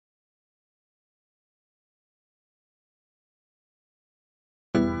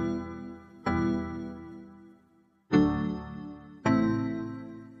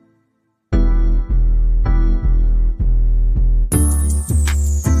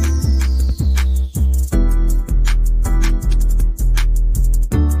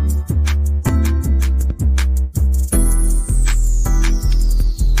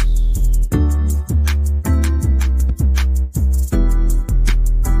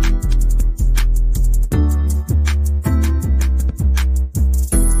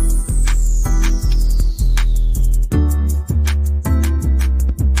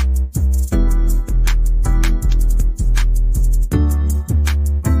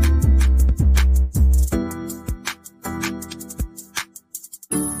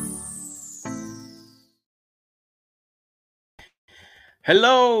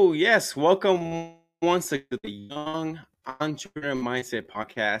Hello, yes, welcome once again to the Young Entrepreneur Mindset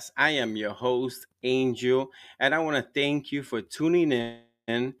Podcast. I am your host, Angel, and I want to thank you for tuning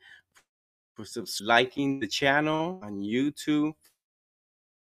in, for liking the channel on YouTube,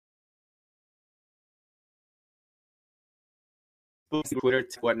 Twitter,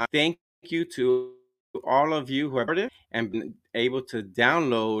 whatnot. Thank you to all of you who have heard it and been able to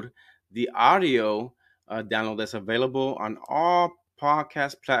download the audio download that's available on all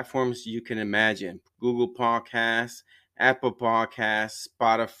podcast platforms you can imagine: Google Podcasts, Apple Podcasts,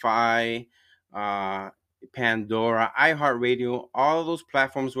 Spotify, uh, Pandora, iHeartRadio, all of those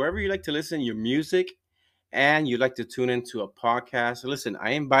platforms, wherever you like to listen your music and you like to tune into a podcast. Listen,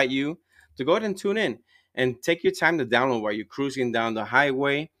 I invite you to go ahead and tune in and take your time to download while you're cruising down the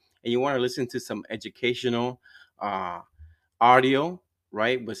highway and you want to listen to some educational uh, audio,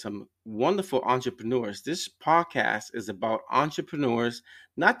 right, with some wonderful entrepreneurs. This podcast is about entrepreneurs,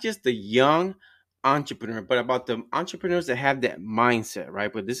 not just the young entrepreneur, but about the entrepreneurs that have that mindset,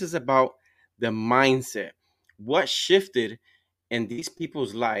 right? But this is about the mindset. What shifted in these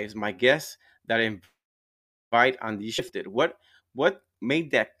people's lives? My guests that I invite on these shifted. What made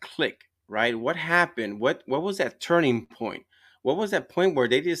that click, right? What happened? What was that turning point? What was that point where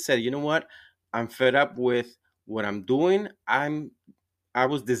they just said, you know what? I'm fed up with what I'm doing. I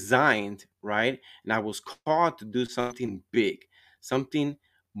was designed, right? And I was called to do something big, something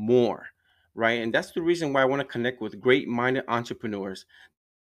more, right? And that's the reason why I want to connect with great-minded entrepreneurs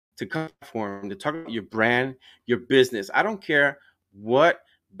to come form to talk about your brand, your business. I don't care what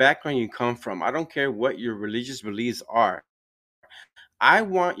background you come from. I don't care what your religious beliefs are. I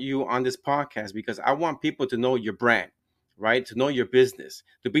want you on this podcast because I want people to know your brand, right? To know your business,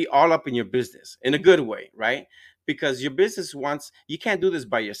 to be all up in your business in a good way, right? Because your business wants, you can't do this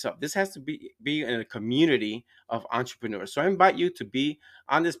by yourself. This has to be in a community of entrepreneurs. So I invite you to be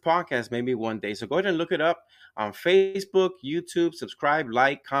on this podcast maybe one day. So go ahead and look it up on Facebook, YouTube, subscribe,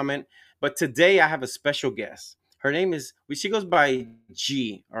 like, comment. But today I have a special guest. Her name is, she goes by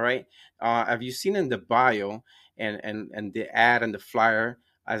G, all right? Have you seen in the bio and the ad and the flyer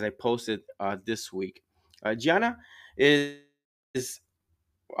as I posted this week? Gianna is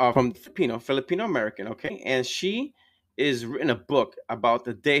from Filipino American, okay, and she is written a book about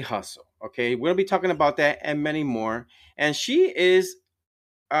the day hustle. Okay, we're gonna be talking about that and many more. And she is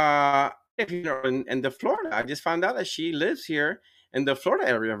in the Florida. I just found out that she lives here in the Florida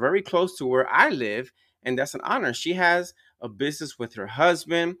area, very close to where I live, and that's an honor. She has a business with her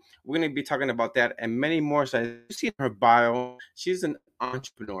husband. We're going to be talking about that and many more. So, as you see in her bio, she's an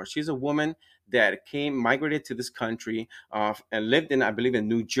entrepreneur. She's a woman that migrated to this country and lived in, I believe, in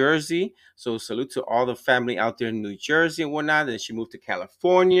New Jersey. So, salute to all the family out there in New Jersey and whatnot. Then she moved to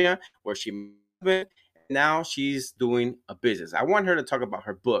California, where she now she's doing a business. I want her to talk about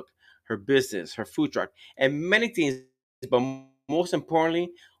her book, her business, her food truck, and many things. But most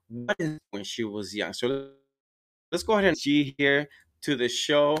importantly, what is when she was young. So let's go ahead and she here to the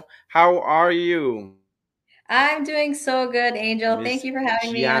show. How are you, I'm doing so good, Angel. Thank Miss you for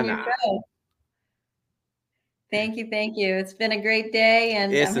having me on your Gianna? show. Thank you. Thank you. It's been a great day,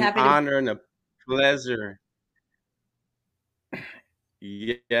 and It's I'm an happy to. honor and a pleasure.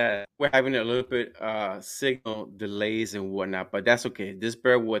 Yeah, we're having a little bit signal delays and whatnot, but that's okay. Just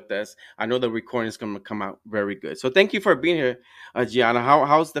bear with us. I know the recording is going to come out very good. So thank you for being here, Gianna.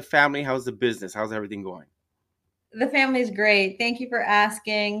 How's the family? How's the business? How's everything going? The family's great. Thank you for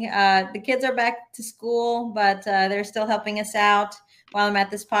asking. The kids are back to school, but they're still helping us out while I'm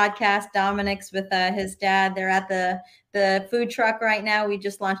at this podcast. Dominic's with his dad. They're at the food truck right now. We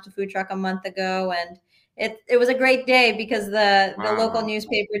just launched a food truck a month ago, and it was a great day because the local Wow.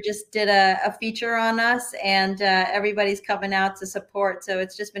 newspaper just did a feature on us, and everybody's coming out to support. So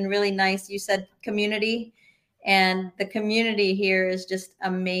it's just been really nice. You said community, and the community here is just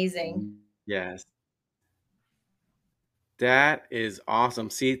amazing. Yes. That is awesome.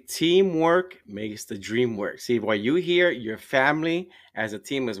 See, teamwork makes the dream work. See, while you here, your family as a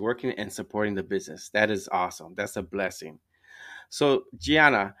team is working and supporting the business. That is awesome. That's a blessing. So,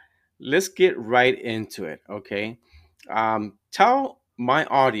 Gianna, let's get right into it. Okay. Tell my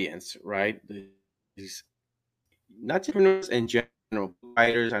audience, right? These, not just entrepreneurs in general,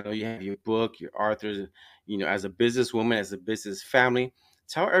 writers. I know you have your book, your authors, as a businesswoman, as a business family.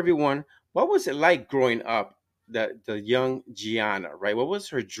 Tell everyone, what was it like growing up, the young Gianna, right? What was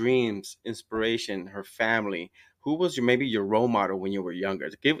her dreams, inspiration, her family? Who was maybe your role model when you were younger?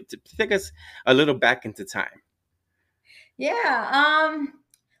 To take us a little back into time. Yeah.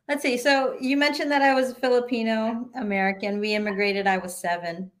 Let's see. So you mentioned that I was Filipino American. We immigrated. I was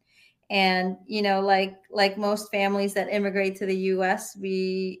 7, And, like most families that immigrate to the US,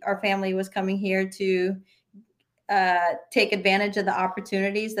 our family was coming here to take advantage of the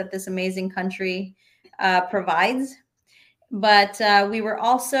opportunities that this amazing country provides. But we were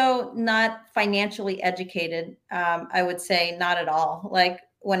also not financially educated. I would say not at all. Like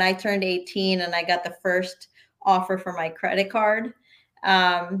when I turned 18 and I got the first offer for my credit card,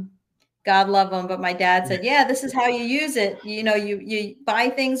 um, God love them, but my dad said, "Yeah, this is how you use it. You buy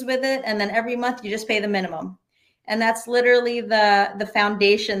things with it, and then every month you just pay the minimum." And that's literally the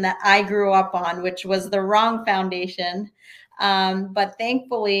foundation that I grew up on, which was the wrong foundation. But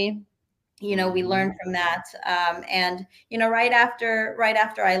thankfully, we learned from that. And right after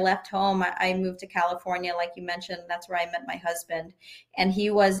I left home, I moved to California, like you mentioned. That's where I met my husband, and he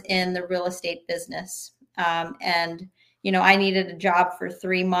was in the real estate business. And I needed a job for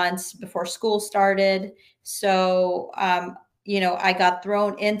 3 months before school started. So I got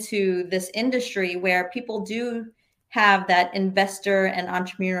thrown into this industry where people do have that investor and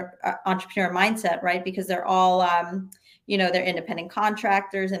entrepreneur mindset, right? Because they're all they're independent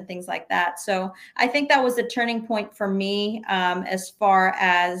contractors and things like that. So I think that was a turning point for me, as far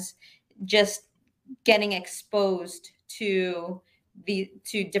as just getting exposed to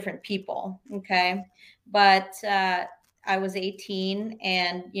different people. Okay. But I was 18,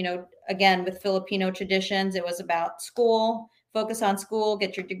 and, again, with Filipino traditions, it was about school, focus on school,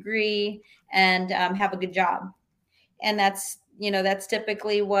 get your degree, and have a good job. And that's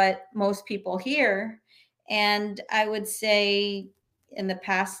typically what most people hear. And I would say in the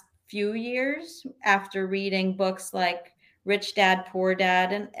past few years, after reading books like Rich Dad Poor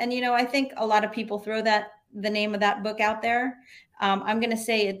Dad, and I think a lot of people throw the name of that book out there. I'm going to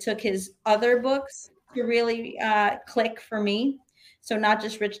say it took his other books to really click for me. So not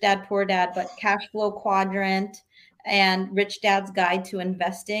just Rich Dad Poor Dad, but Cash Flow Quadrant and Rich Dad's Guide to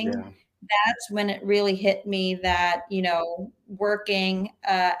Investing. Yeah. That's when it really hit me that, working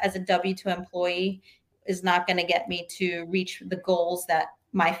as a W-2 employee is not going to get me to reach the goals that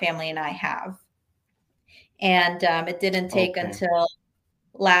my family and I have. And it didn't take Okay. until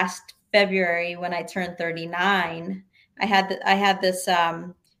last February, when I turned 39, I had this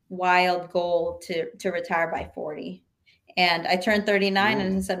wild goal to retire by 40. And I turned 39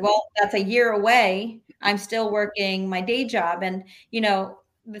 and said, well, that's a year away. I'm still working my day job. And,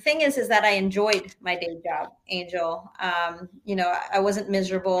 the thing is that I enjoyed my day job, Angel. I wasn't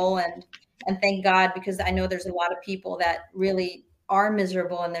miserable, and thank God, because I know there's a lot of people that really are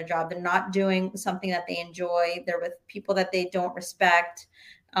miserable in their job. They're not doing something that they enjoy. They're with people that they don't respect.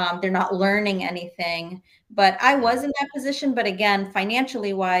 They're not learning anything. But I was in that position. But again,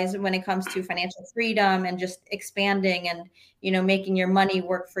 financially wise, when it comes to financial freedom and just expanding and, making your money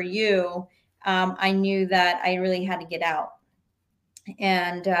work for you, I knew that I really had to get out.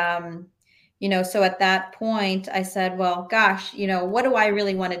 And, so at that point, I said, well, gosh, what do I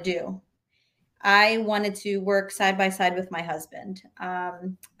really want to do? I wanted to work side by side with my husband.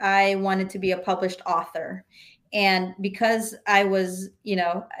 I wanted to be a published author. And because I was,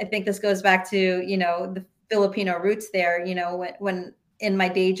 I think this goes back to, the Filipino roots there, when in my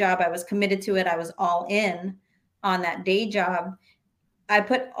day job, I was committed to it. I was all in on that day job. I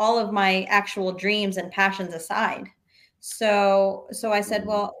put all of my actual dreams and passions aside. So I said,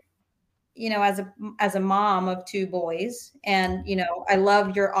 well, as a mom of two boys, and I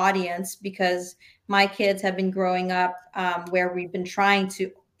love your audience, because my kids have been growing up where we've been trying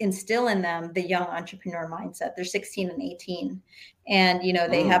to instill in them the young entrepreneur mindset. They're 16 and 18, and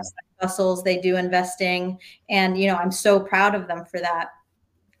they have hustles, they do investing, and I'm so proud of them for that.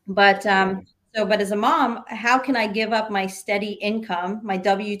 But but as a mom, how can I give up my steady income, my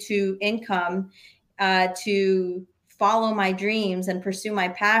W-2 income, to follow my dreams and pursue my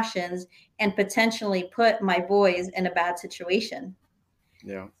passions, and potentially put my boys in a bad situation?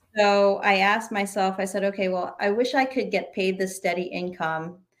 Yeah. So I asked myself, I said, okay, well, I wish I could get paid this steady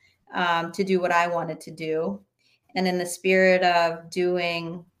income to do what I wanted to do. And in the spirit of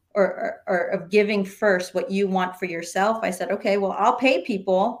doing or of giving first what you want for yourself, I said, okay, well, I'll pay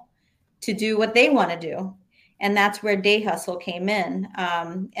people to do what they want to do. And that's where Day Hustle came in.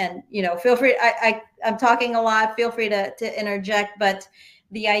 And, feel free, I'm talking a lot, feel free to interject, but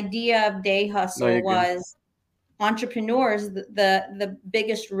the idea of Day Hustle was entrepreneurs. The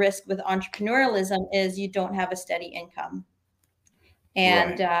biggest risk with entrepreneurialism is you don't have a steady income.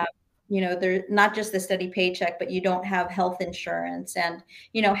 And, they're not just the steady paycheck, but you don't have health insurance. And,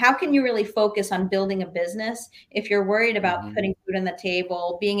 how can you really focus on building a business if you're worried about putting food on the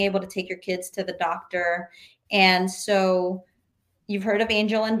table, being able to take your kids to the doctor? And so you've heard of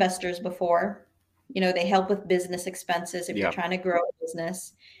angel investors before. They help with business expenses if you're trying to grow a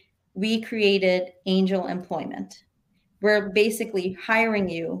business. we created Angel Employment. We're basically hiring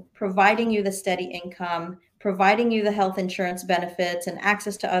you, providing you the steady income, providing you the health insurance benefits and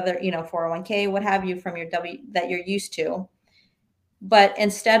access to other, 401k, what have you from your W that you're used to. But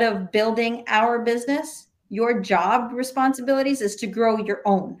instead of building our business, your job responsibilities is to grow your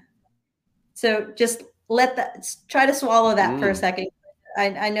own. So just try to swallow that for a Mm, second.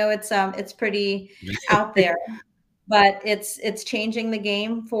 I know it's pretty out there, but it's changing the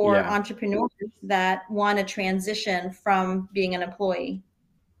game for yeah. entrepreneurs that want to transition from being an employee.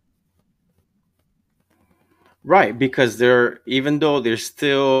 Right, because even though they're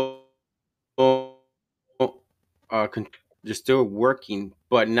still they're still working,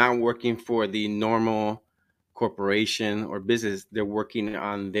 but not working for the normal corporation or business. They're working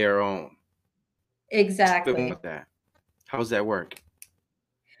on their own. Just a bit more Exactly. about that. How does that work?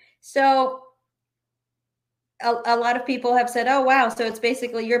 So a lot of people have said, "Oh, wow, so it's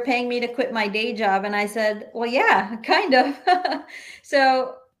basically you're paying me to quit my day job." And I said, "Well, yeah, kind of."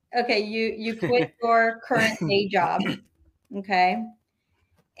 So, okay, you quit your current day job, okay?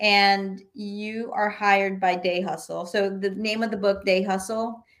 And you are hired by Day Hustle. So the name of the book, Day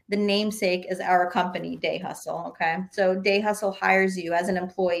Hustle, the namesake is our company, Day Hustle. Okay, so Day Hustle hires you as an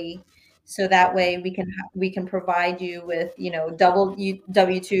employee, so that Okay. way we can provide you with double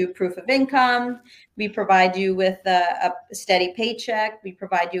W-2 proof of income. We provide you with a steady paycheck. We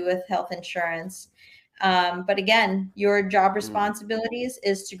provide you with health insurance. But again, your job Mm. responsibilities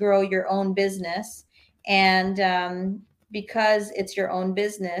is to grow your own business, and because it's your own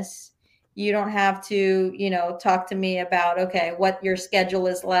business, you don't have to, talk to me about, okay, what your schedule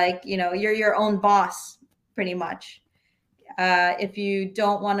is like. You're your own boss, pretty much. If you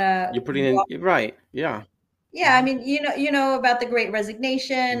don't want to, You're putting in right. Yeah. yeah, I mean, you know about the Great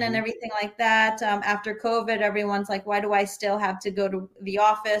Resignation and Hmm. everything like that. After COVID, everyone's like, why do I still have to go to the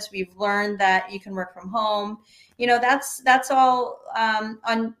office? We've learned that you can work from home. That's all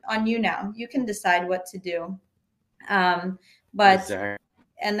on you now. You can decide what to do. Um, but Exactly.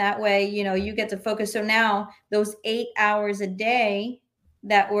 and that way you get to focus. So now those 8 hours a day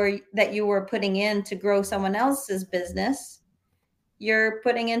that you were putting in to grow someone else's business, you're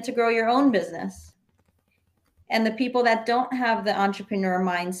putting in to grow your own business. And the people that don't have the entrepreneur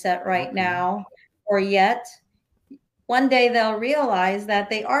mindset right Okay. now or yet, one day they'll realize that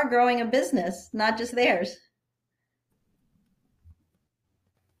they are growing a business, not just theirs.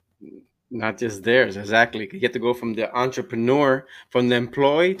 Not just theirs, exactly. You get to go from the entrepreneur, from the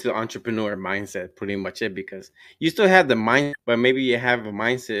employee to the entrepreneur mindset, pretty much it. Because you still have the mind, but maybe you have a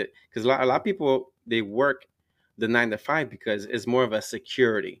mindset. Because a lot of people they work the 9 to 5 because it's more of a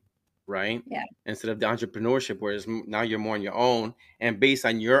security, right? Yeah. Instead of the entrepreneurship, whereas now you're more on your own, and based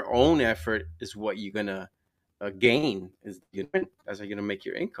on your own effort is what you're gonna gain. That's how you're gonna make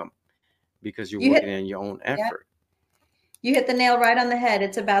your income because you're You hit working in your own yeah, effort. you hit the nail right on the head.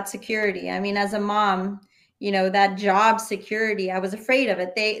 It's about security. I mean, as a mom, that job security, I was afraid of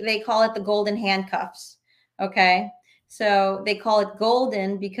it. They call it the golden handcuffs. Okay. So they call it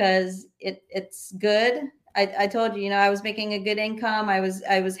golden because it's good. I told you, I was making a good income. I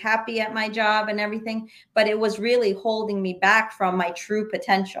was happy at my job and everything, but it was really holding me back from my true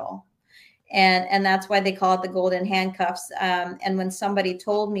potential. And that's why they call it the golden handcuffs. And when somebody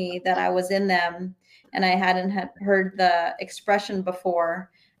told me that I was in them, and I hadn't heard the expression before,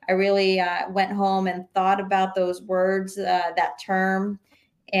 I really went home and thought about those words, that term,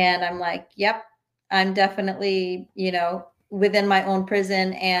 and I'm like, yep, I'm definitely within my own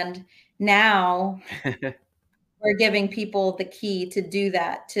prison. And now we're giving people the key to do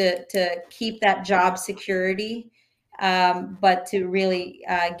that, to keep that job security, but to really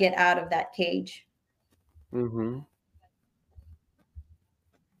get out of that cage. Hmm.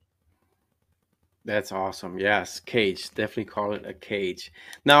 That's awesome. Yes, cage. Definitely call it a cage.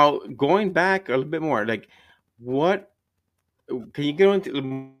 Now, going back a little bit more, like what can you go into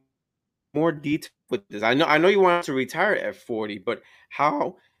more detail with this? I know you wanted to retire at 40, but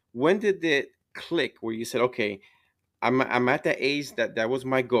how when did it click where you said, "Okay, I'm at that age that was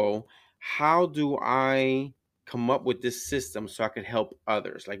my goal. How do I come up with this system so I could help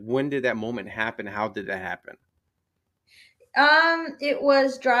others?" Like when did that moment happen? How did that happen? It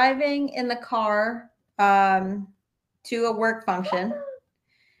was driving in the car to a work function.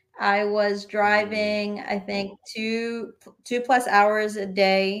 I was Mm, driving, I think, two plus hours a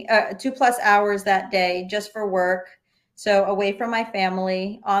day, 2 plus hours that day just for work. So away from my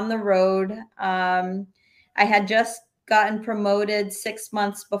family on the road. I had just gotten promoted 6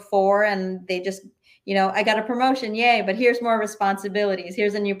 months before, and they just, I got a promotion, yay, but here's more responsibilities.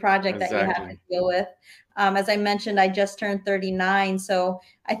 Here's a new project that you have to Exactly. deal with. As I mentioned, I just turned 39. So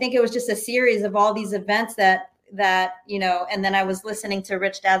I think it was just a series of all these events and then I was listening to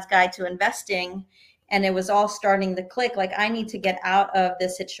Rich Dad's Guide to Investing, and it was all starting to click. Like, I need to get out of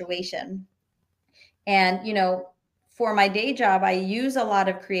this situation. And, for my day job, I use a lot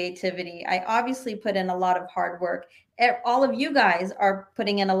of creativity. I obviously put in a lot of hard work. All of you guys are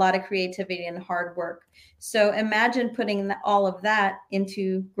putting in a lot of creativity and hard work. So imagine putting all of that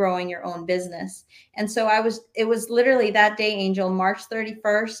into growing your own business. And so it was literally that day, Angel, March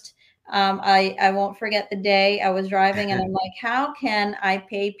 31st. I won't forget the day. I was driving and I'm like, how can I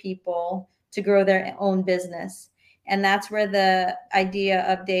pay people to grow their own business? And that's where the idea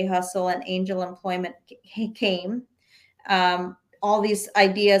of Day Hustle and Angel Employment came. All these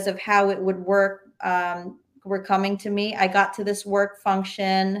ideas of how it would work were coming to me. I got to this work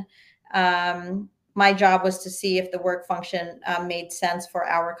function. My job was to see if the work function made sense for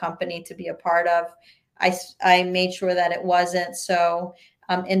our company to be a part of. I made sure that it wasn't. So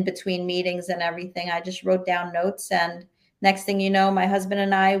in between meetings and everything, I just wrote down notes. And next thing you know, my husband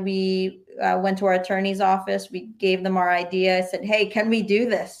and I, we went to our attorney's office. We gave them our idea. I said, hey, can we do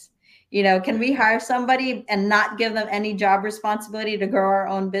this? Can we hire somebody and not give them any job responsibility to grow our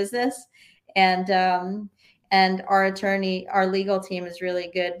own business? And our legal team is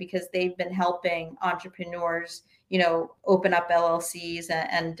really good because they've been helping entrepreneurs, open up LLCs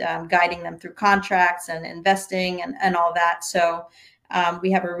and guiding them through contracts and investing and all that. So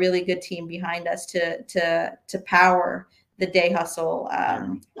we have a really good team behind us to power the Day Hustle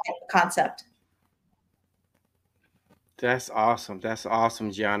concept. That's awesome. That's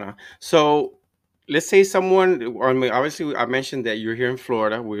awesome, Gianna. So let's say someone, I mean, obviously, I mentioned that you're here in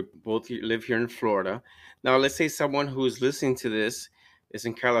Florida. We both live here in Florida. Now, let's say someone who's listening to this is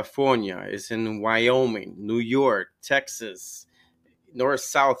in California, is in Wyoming, New York, Texas, north,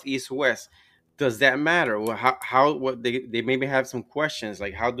 south, east, west. Does that matter? Well, what they maybe have some questions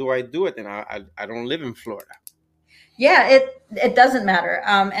like, how do I do it? And I don't live in Florida. Yeah, it doesn't matter.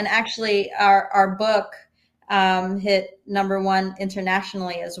 And actually, our book hit #1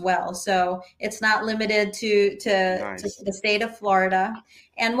 internationally as well. So it's not limited to Nice. the state of Florida.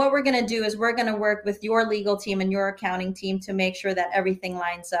 And what we're going to do is we're going to work with your legal team and your accounting team to make sure that everything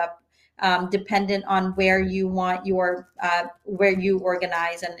lines up, dependent on where you want where you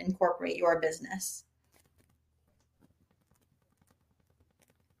organize and incorporate your business.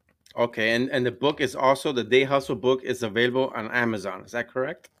 Okay, and the book is also the Day Hustle book is available on Amazon. Is that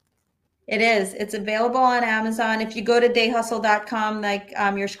correct? It is. It's available on Amazon. If you go to dayhustle.com, like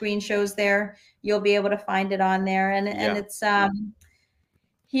your screen shows there, you'll be able to find it on there. And Yeah. it's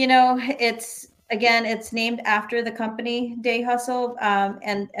it's named after the company Day Hustle.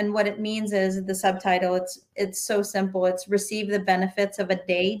 And what it means is the subtitle. It's so simple. It's receive the benefits of a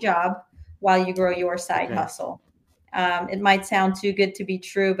day job while you grow your side Okay. hustle. It might sound too good to be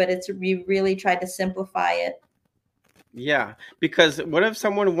true, but we really tried to simplify it. Yeah, because what if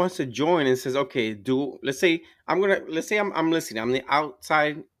someone wants to join and says, okay, let's say I'm listening, I'm the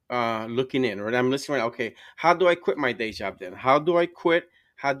outside looking in, right? I'm listening, right? Okay, how do I quit my day job then? How do I quit?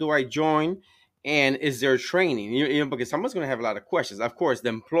 How do I join? And is there training? Because someone's going to have a lot of questions. Of course, the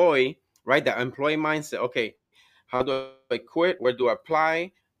employee, right? The employee mindset. Okay, how do I quit? Where do I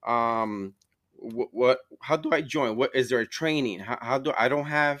apply? What? How do I join? What is there a training? How do I don't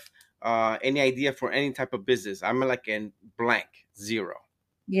have any idea for any type of business? I'm like in blank, zero. What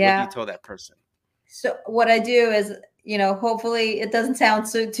do you Yeah. tell that person? So what I do is, hopefully it doesn't sound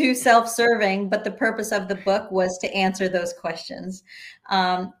too self-serving, but the purpose of the book was to answer those questions.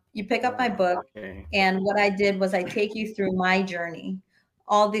 You pick up my book, Okay. and what I did was I take you through my journey.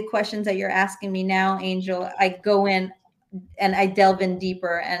 All the questions that you're asking me now, Angel, I go in and I delve in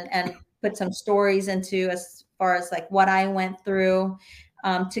deeper and put some stories into as far as like what I went through,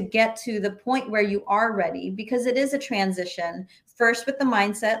 to get to the point where you are ready, because it is a transition. First with the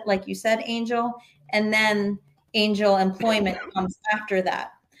mindset, like you said, Angel, and then Angel Employment comes after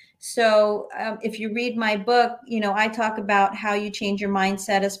that. So if you read my book, I talk about how you change your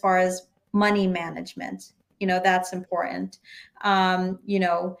mindset as far as money management. That's important.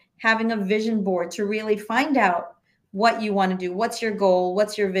 Having a vision board to really find out what you want to do, what's your goal,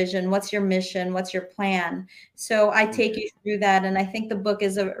 what's your vision, what's your mission, what's your plan. So I take you through that, and I think the book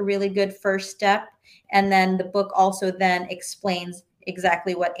is a really good first step. And then the book also then explains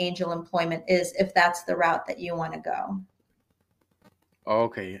exactly what Angel Employment is, if that's the route that you want to go.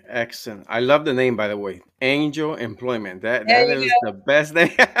 Okay, excellent. I love the name, by the way. Angel Employment. That There that you is go. the best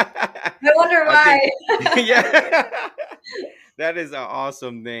name. I wonder I think, why. yeah, that is an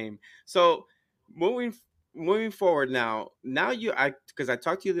awesome name. So moving moving forward now you I because I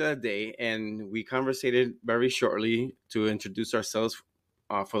talked to you the other day and we conversated very shortly to introduce ourselves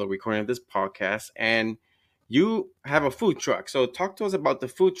for the recording of this podcast, and you have a food truck. So talk to us about the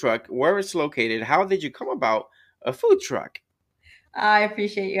food truck, where it's located, how did you come about a food truck? I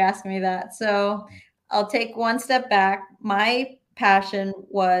appreciate you asking me that. So I'll take one step back. My passion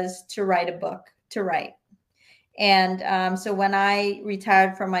was to write a book, to write. And so when I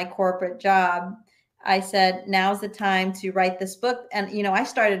retired from my corporate job, I said, now's the time to write this book. And, I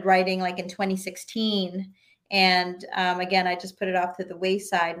started writing like in 2016. And again, I just put it off to the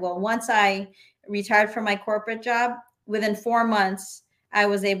wayside. Well, once I retired from my corporate job, within 4 months, I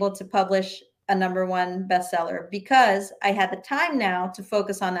was able to publish a number one bestseller because I had the time now to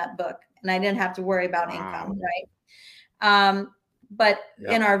focus on that book and I didn't have to worry about income, Wow. right? But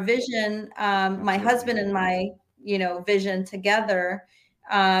in Yep. our vision, my Absolutely. husband and my, vision together,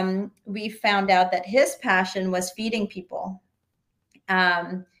 we found out that his passion was feeding people.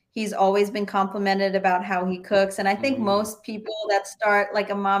 He's always been complimented about how he cooks. And I think Mm. most people that start like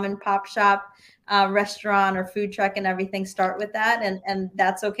a mom and pop shop, restaurant or food truck and everything start with that. And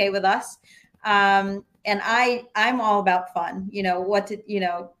that's okay with us. And I'm all about fun,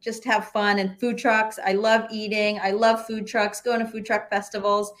 just have fun and food trucks. I love eating. I love food trucks, going to food truck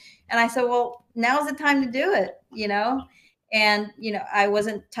festivals. And I said, well, now's the time to do it. And, I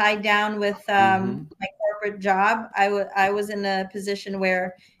wasn't tied down with Mm-hmm. my corporate job. I was in a position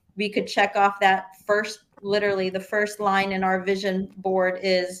where we could check off that first, literally the first line in our vision board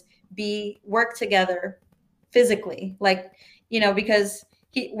is work together physically, like, because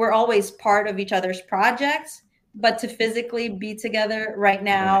we're always part of each other's projects, but to physically be together right Right.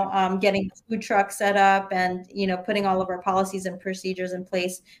 now, getting the food truck set up and, putting all of our policies and procedures in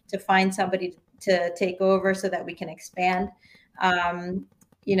place to find somebody to take over so that we can expand. Um,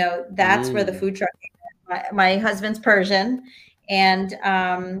 that's where the Mm. food truck. My husband's Persian, and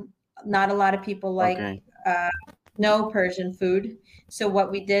not a lot of people Okay. know Persian food. So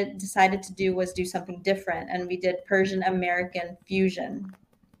what we decided to do was do something different, and we did Persian American fusion.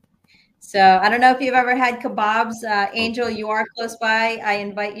 So I don't know if you've ever had kebabs. Angel, Okay. you are close by. I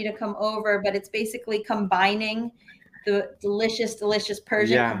invite you to come over, but it's basically combining the delicious, delicious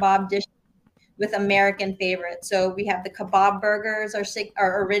Persian Yeah. kebab dish with American favorites. So we have the kebab burgers,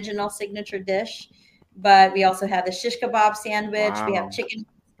 our original signature dish, but we also have the shish kebab sandwich. We have Wow. chicken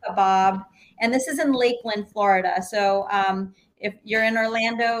kebab, and this is in Lakeland, Florida. So if you're in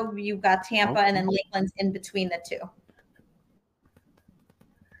Orlando, you've got Tampa, and Okay. then Lakeland's in between the two.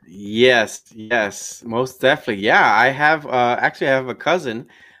 Yes, yes, most definitely. Yeah, I have actually I have a cousin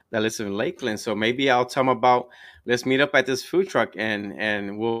that lives in Lakeland, so maybe I'll tell him about let's meet up at this food truck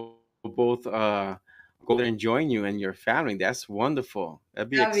and we'll both go there and join you and your family. That's wonderful. That'd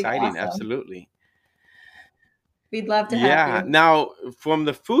be That would be exciting, awesome. absolutely. We'd love to have Yeah. you. Now, from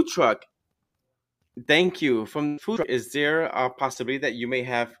the food truck, thank you. From the food truck, is there a possibility that you may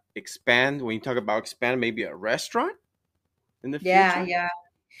have expand when you talk about expand, maybe a restaurant in the Yeah, future? yeah.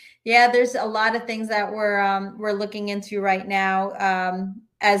 Yeah, there's a lot of things that we're looking into right now.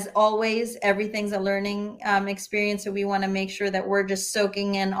 As always, everything's a learning experience, so we want to make sure that we're just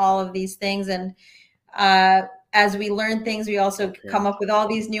soaking in all of these things. And uh, as we learn things, we also Okay. come up with all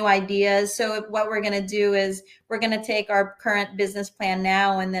these new ideas. So what we're going to do is we're going to take our current business plan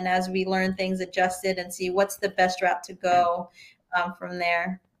now, and then as we learn things, adjust it and see what's the best route to go from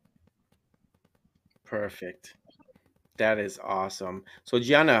there. Perfect. That is awesome. So,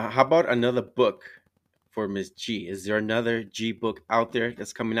 Gianna, how about another book for Miss G? Is there another G book out there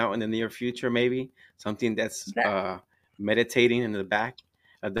that's coming out in the near future, maybe? Something that's meditating in the back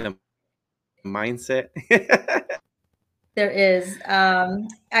of the mindset? There is.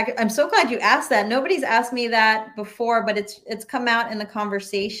 I'm so glad you asked that. Nobody's asked me that before, but it's come out in the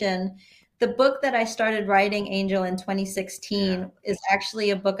conversation. The book that I started writing, Angel, in Yeah. 2016, is actually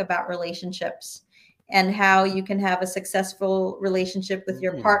a book about relationships and how you can have a successful relationship with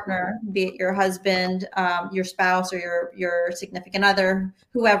your Mm, partner, be it your husband, your spouse, or your significant other,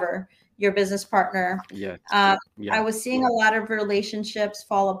 whoever, your business partner. yes. Um, I Yeah. was seeing a lot of relationships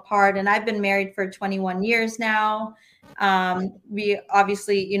fall apart, and I've been married for 21 years now. We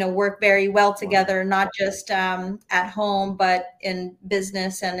obviously, work very well Wow. together, not just at home, but in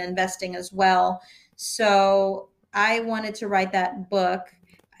business and investing as well. So I wanted to write that book.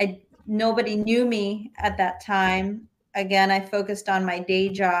 Nobody knew me at that time. Again, I focused on my day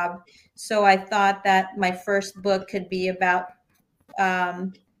job. So I thought that my first book could be about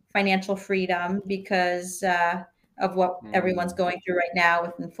um, financial freedom because of what everyone's Mm, going through right now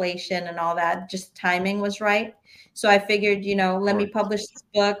with inflation and all that. Just timing was right. So I figured, of let me course. publish this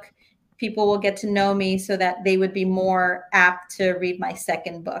book. people will get to know me so that they would be more apt to read my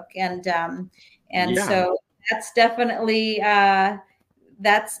second book. And Yeah. so that's definitely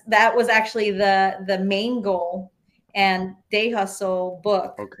that was actually the main goal. And Day Hustle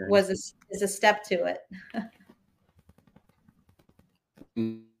book Okay. is a step to it.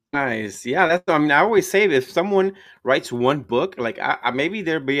 Nice. Yeah, that's, I mean, I always say that if someone writes one book, like maybe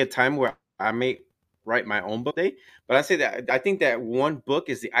there'll be a time where I may write my own book day, but I say that I think that one book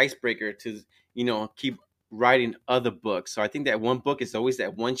is the icebreaker to, keep writing other books. So I think that one book is always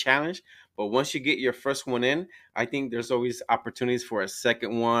that one challenge, but once you get your first one in, I think there's always opportunities for a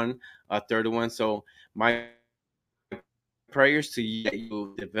second one, a third one. So my prayers to you that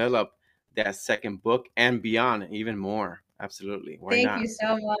you develop that second book and beyond even more. Absolutely. Why Thank you not?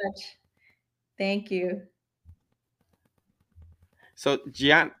 so much. Thank you. So,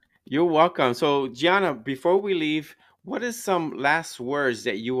 you're welcome. So, Gianna, before we leave, what is some last words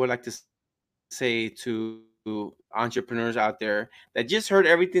that you would like to say to entrepreneurs out there that just heard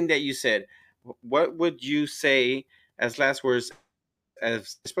everything that you said? What would you say as last words,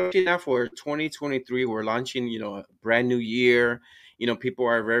 as especially now for 2023? We're launching, a brand new year. People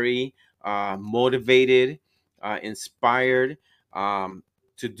are very motivated, inspired,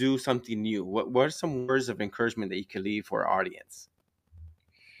 to do something new. What are some words of encouragement that you can leave for our audience?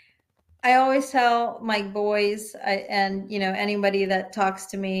 I always tell my boys and anybody that talks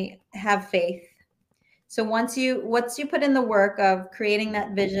to me, have faith. So once you put in the work of creating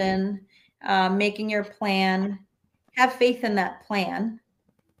that vision, making your plan, have faith in that plan,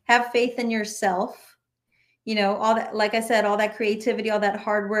 have faith in yourself. All that, like I said, all that creativity, all that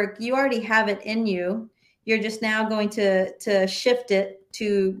hard work, you already have it in you. You're just now going to shift it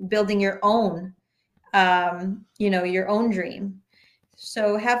to building your own dream.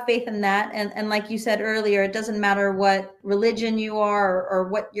 So have faith in that. And like you said earlier, it doesn't matter what religion you are or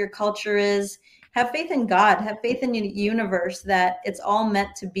what your culture is. Have faith in God, have faith in the universe that it's all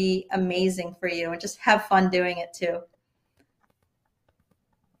meant to be amazing for you, and just have fun doing it too.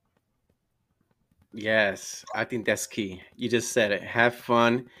 Yes, I think that's key. You just said it. Have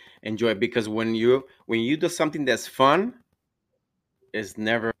fun, enjoy it, because when you do something that's fun, it's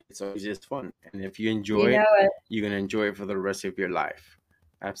always just fun. And if you You enjoy know it, it. you're gonna enjoy it for the rest of your life.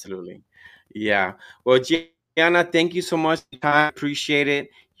 Absolutely. Yeah. Well, Gianna, thank you so much for your time. Appreciate it.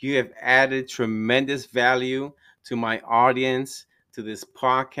 You have added tremendous value to my audience, to this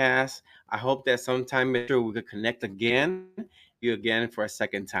podcast. I hope that sometime later we could connect again, you again for a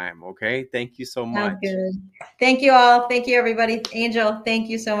second time. Okay. Thank you so Sounds much. good. Thank you all. Thank you, everybody. Angel, thank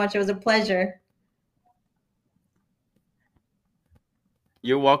you so much. It was a pleasure.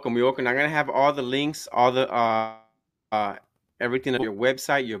 You're welcome. You're welcome. I'm gonna have all the links, all the uh everything on your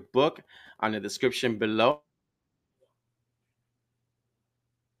website, your book, on the description below.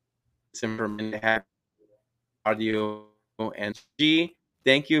 Some information to have audio and G.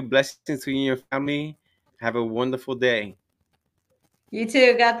 Thank you. Blessings to you and your family. Have a wonderful day. You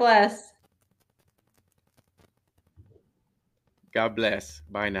too. God bless. God bless.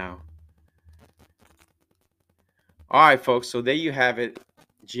 Bye now. All right, folks. So there you have it.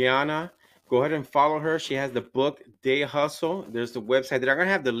 Gianna, go ahead and follow her. She has the book Day Hustle. There's the website. They're going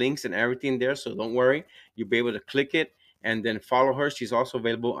to have the links and everything there. So don't worry. You'll be able to click it and then follow her. She's also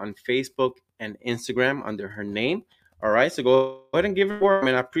available on Facebook and Instagram under her name. All right. So go ahead and give her a word.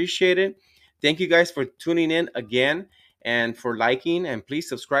 I appreciate it. Thank you guys for tuning in again and for liking. And please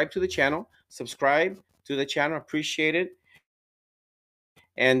subscribe to the channel. Subscribe to the channel. Appreciate it.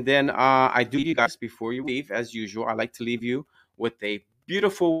 And then I do you guys before you leave, as usual. I like to leave you with a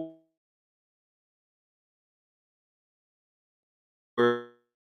beautiful word,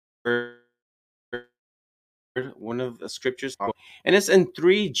 one of the scriptures, and it's in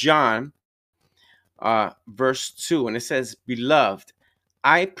 3 John, verse 2, and it says, "Beloved,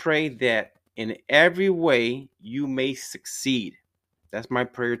 I pray that in every way you may succeed." That's my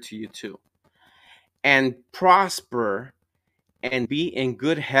prayer to you too. "And prosper and be in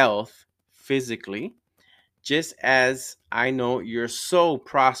good health physically, just as I know your soul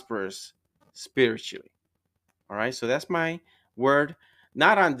prospers spiritually." All right. So that's my word,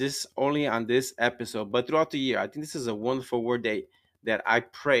 not on this, only on this episode, but throughout the year. I think this is a wonderful word that I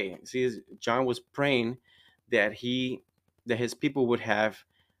pray. See, John was praying that that his people would have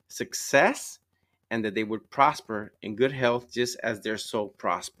success and that they would prosper in good health, just as their soul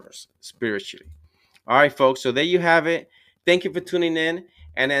prospers spiritually. All right, folks. So there you have it. Thank you for tuning in.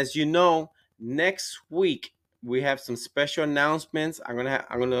 And as you know, next week we have some special announcements. I'm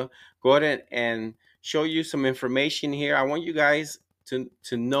gonna go ahead and show you some information here. I want you guys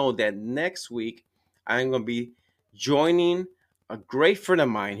to know that next week I'm gonna be joining a great friend of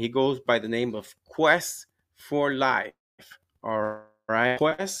mine. He goes by the name of Quest for Life. All right.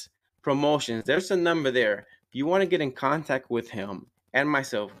 Quest Promotions. There's a number there. If you want to get in contact with him and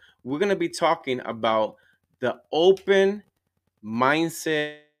myself, we're going to be talking about the open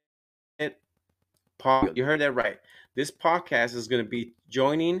mindset podcast. You heard that right. This podcast is going to be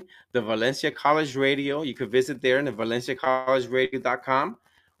joining the Valencia College Radio. You could visit there in the valenciacollegeradio.com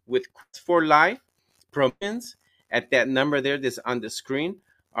with Quest for Life promotions at that number there that's on the screen.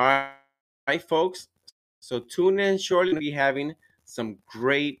 All right, folks. So tune in shortly. We'll be having some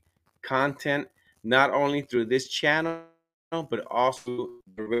great content, not only through this channel, but also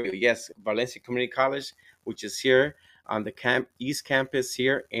the radio. Yes, Valencia Community College, which is here on the East Campus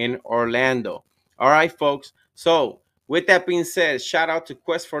here in Orlando. All right, folks. So with that being said, shout out to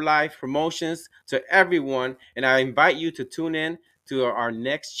Quest for Life Promotions, to everyone. And I invite you to tune in to our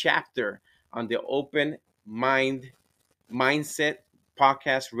next chapter on the Open Mindset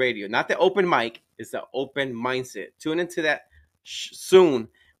Podcast Radio. Not the open mic, it's the open mindset. Tune into that soon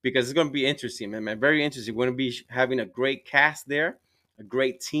because it's going to be interesting, man. Very interesting. We're going to be having a great cast there, a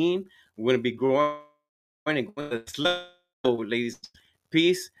great team. We're going to be growing and going slow, ladies.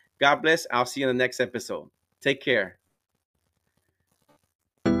 Peace. God bless. I'll see you in the next episode. Take care.